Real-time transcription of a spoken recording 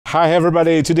Hi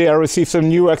everybody, today I received some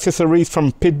new accessories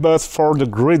from Pitbus for the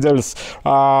griddles.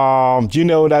 You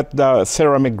know that the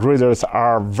ceramic griddles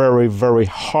are very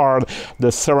hard.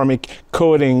 The ceramic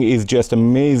coating is just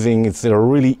amazing. It's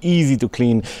really easy to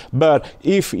clean. But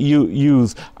if you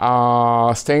use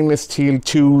stainless steel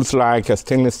tools like a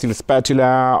stainless steel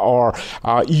spatula, or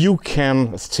you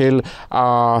can still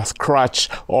scratch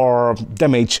or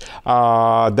damage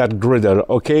that griddle.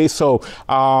 Okay, so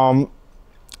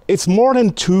it's more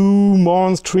than 2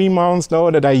 months, 3 months now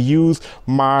that I use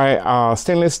my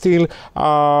stainless steel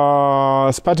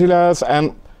spatulas,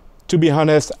 and to be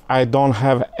honest, I don't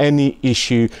have any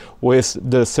issue with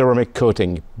the ceramic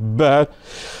coating. But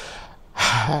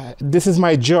this is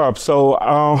my job, so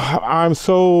I'm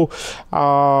so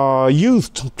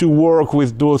used to work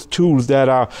with those tools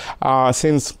that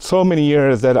since so many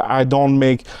years that I don't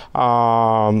make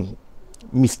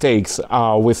mistakes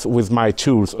with my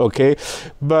tools. Okay,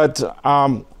 but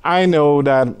I know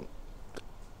that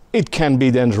it can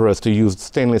be dangerous to use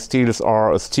stainless steels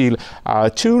or steel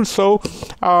tools, so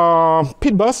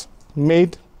Pitbus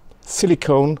made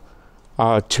silicone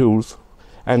tools,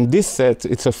 and this set,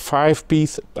 it's a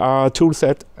 5-piece tool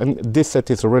set, and this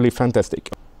set is really fantastic.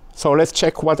 So let's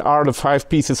check what are the 5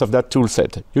 pieces of that tool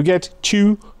set. You get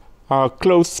 2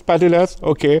 closed spatulas,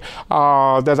 okay,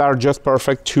 that are just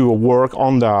perfect to work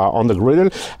on the griddle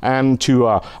and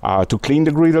to clean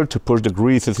the griddle, to push the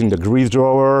greases in the grease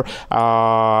drawer,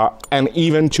 and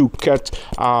even to cut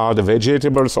the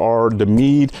vegetables or the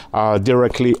meat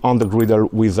directly on the griddle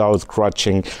without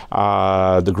scratching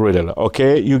the griddle.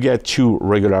 Okay, you get 2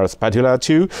 regular spatula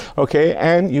too, okay,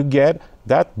 and you get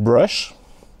that brush,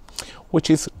 which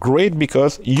is great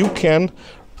because you can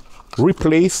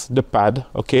replace the pad,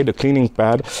 okay, the cleaning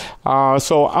pad.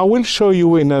 So I will show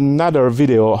you in another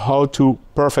video how to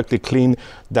perfectly clean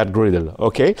that griddle,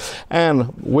 okay.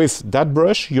 And with that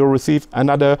brush you receive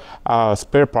another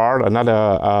spare part,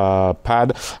 another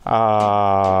pad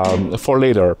for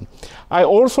later. I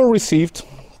also received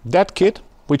that kit,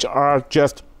 which are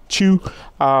just 2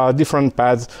 different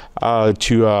pads,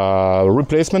 2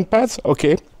 replacement pads,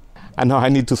 okay. And now I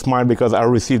need to smile because I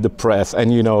received the press,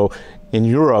 and you know, in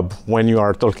Europe, when you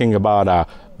are talking about a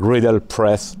griddle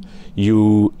press,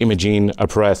 you imagine a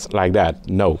press like that.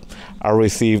 No, I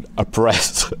received a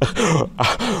press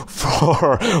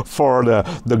for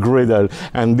the griddle,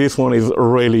 and this one is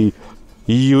really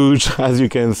huge, as you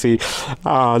can see.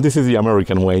 This is the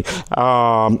American way,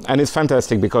 and it's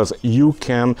fantastic because you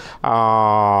can,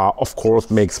 of course,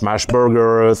 make smash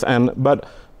burgers, but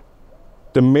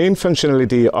the main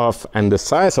functionality of and the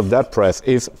size of that press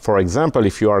is, for example,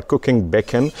 if you are cooking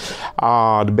bacon,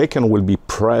 the bacon will be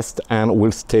pressed and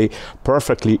will stay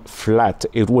perfectly flat.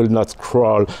 It will not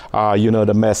scroll, you know,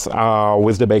 the mess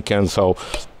with the bacon. So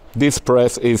this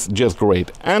press is just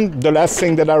great. And the last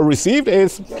thing that I received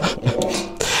is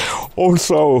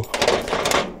also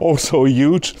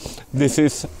huge. This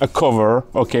is a cover,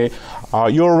 okay.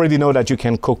 You already know that you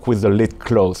can cook with the lid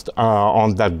closed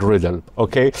on that griddle,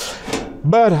 okay.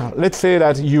 But let's say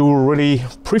that you really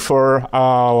prefer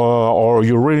or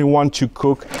you really want to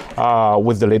cook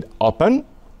with the lid open,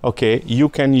 okay, you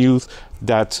can use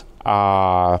that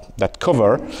that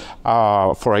cover,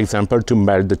 for example, to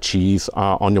melt the cheese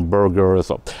on your burger.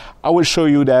 So I will show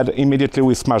you that immediately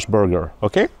with smash burger,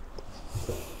 okay.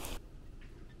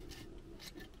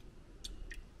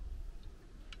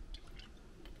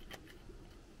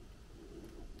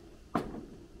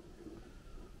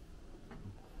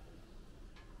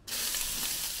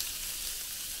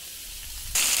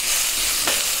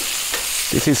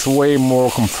 This is way more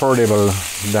comfortable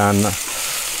than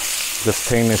the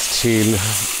stainless steel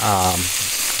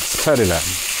spatula.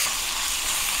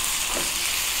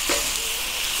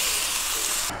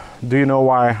 Do you know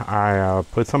why I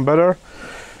put some butter?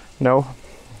 No,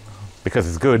 because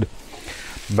it's good.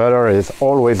 Butter is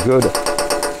always good.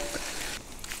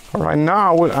 All right,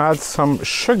 now I will add some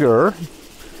sugar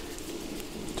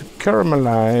to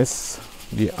caramelize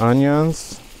the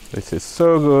onions. This is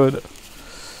so good.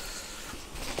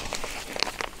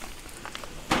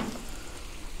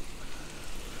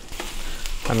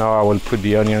 And now I will put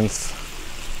the onions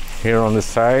here on the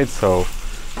side, so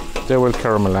they will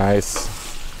caramelize.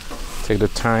 Take the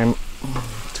time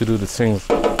to do the things.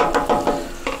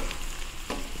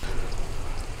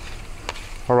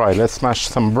 All right, let's smash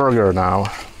some burger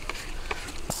now.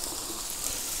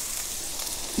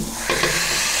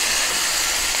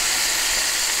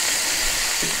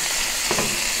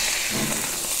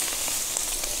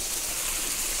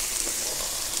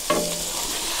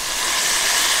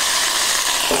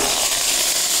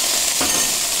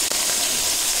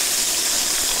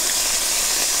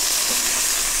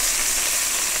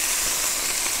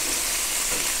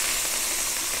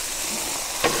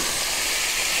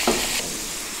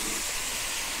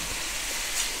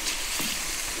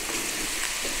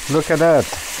 Look at that.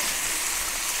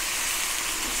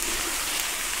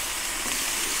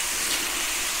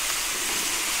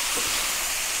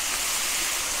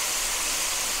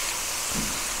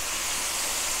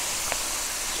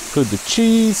 Put the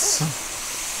cheese.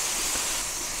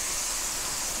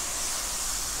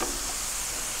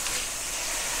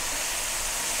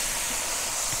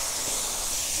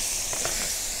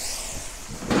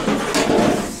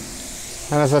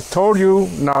 And as I told you,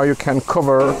 now you can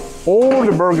cover all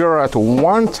the burger at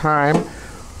one time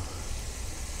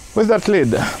with that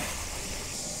lid.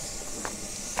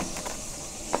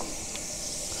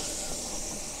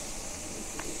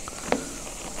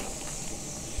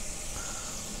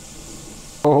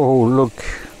 Oh, look,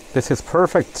 this is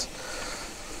perfect.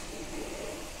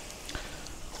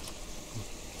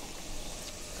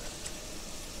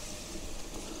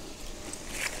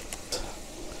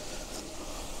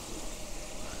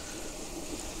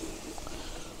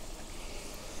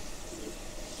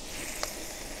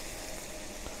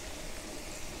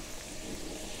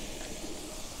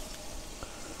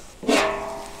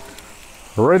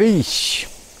 Ready.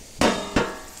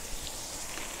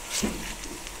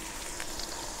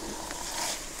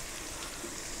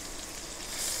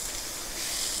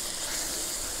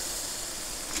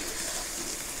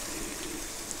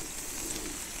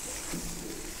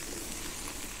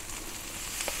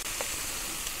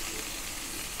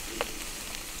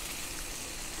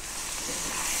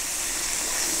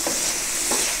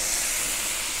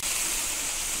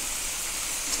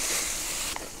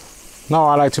 Now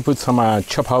I like to put some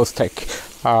chop house steak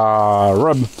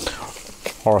rub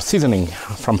or seasoning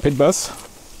from Pit Boss.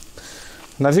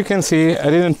 And as you can see, I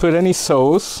didn't put any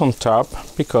sauce on top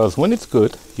because when it's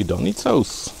good, you don't need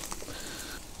sauce.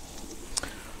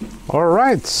 All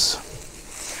right.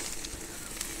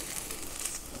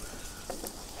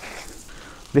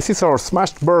 This is our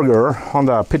smashed burger on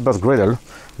the Pit Boss griddle.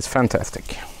 It's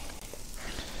fantastic.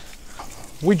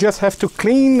 We just have to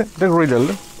clean the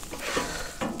griddle.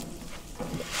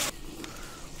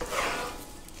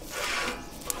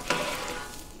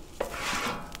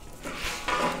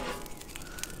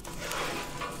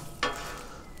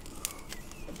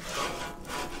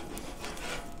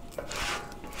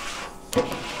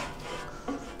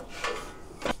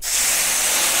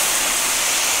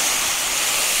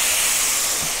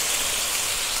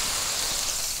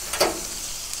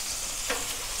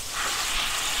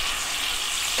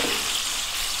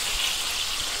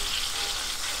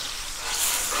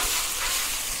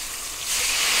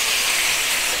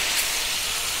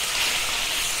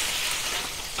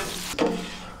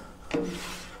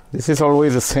 This is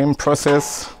always the same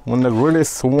process. When the grill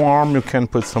is warm, you can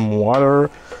put some water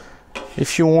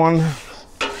if you want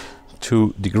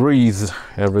to degrease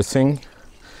everything.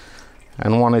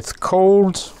 And when it's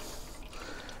cold,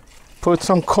 put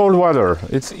some cold water.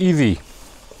 It's easy.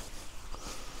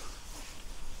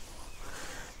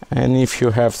 And if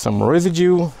you have some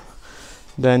residue,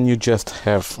 then you just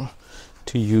have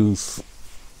to use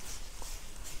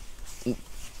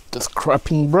the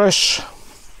scraping brush.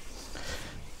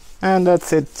 And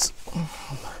that's it.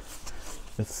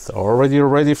 It's already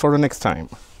ready for the next time.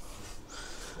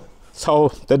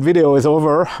 So that video is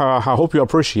over. I hope you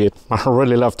appreciate. I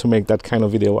really love to make that kind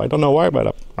of video. I don't know why,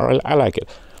 but I like it.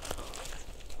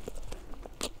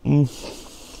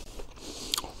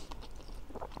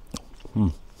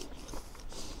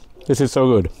 This is so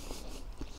good.